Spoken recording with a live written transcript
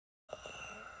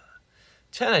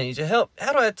Chan, I need your help.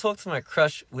 How do I talk to my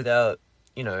crush without,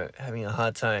 you know, having a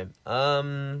hard time?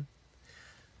 I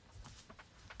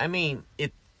mean,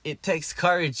 it takes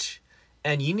courage,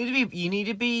 and you need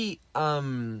to be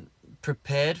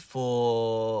prepared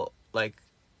for like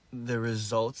the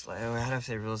results. Like, how do I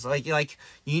say results? Like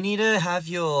you need to have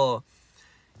your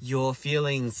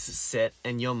feelings set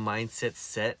and your mindset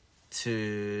set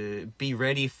to be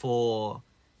ready for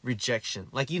rejection.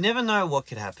 Like, you never know what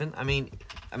could happen. I mean,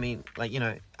 like,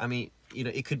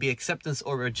 it could be acceptance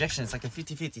or rejection. It's like a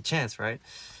 50-50 chance, right?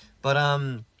 But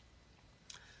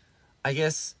I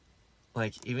guess,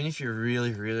 like, even if you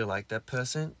really, really like that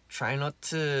person, try not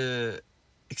to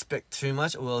expect too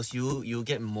much, or else you'll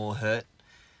get more hurt.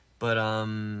 But I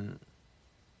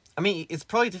mean, it's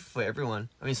probably different for everyone.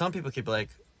 I mean, some people could be like,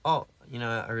 oh, you know,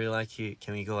 I really like you,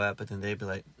 can we go out? But then they'd be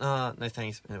like, oh, no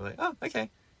thanks. And they'd be like, oh,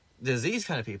 okay. There's these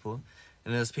kind of people.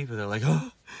 And there's people that are like,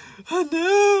 oh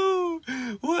no,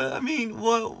 what, I mean,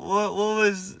 what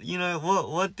was, you know,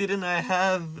 what didn't I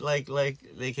have? Like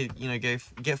they could, you know,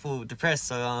 get full depressed.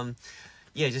 So,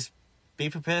 yeah, just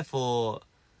be prepared for,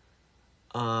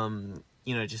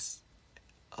 you know, just,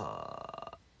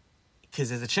 because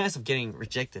there's a chance of getting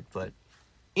rejected, but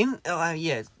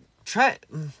yeah, try,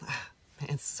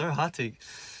 it's so hard to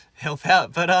help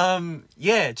out, but,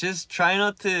 yeah, just try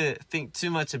not to think too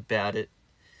much about it,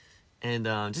 and,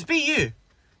 just be you.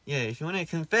 Yeah, if you want to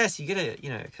confess, you gotta, you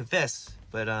know, confess,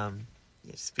 but, yeah,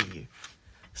 just be you.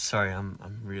 Sorry,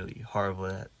 I'm really horrible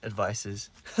at advices.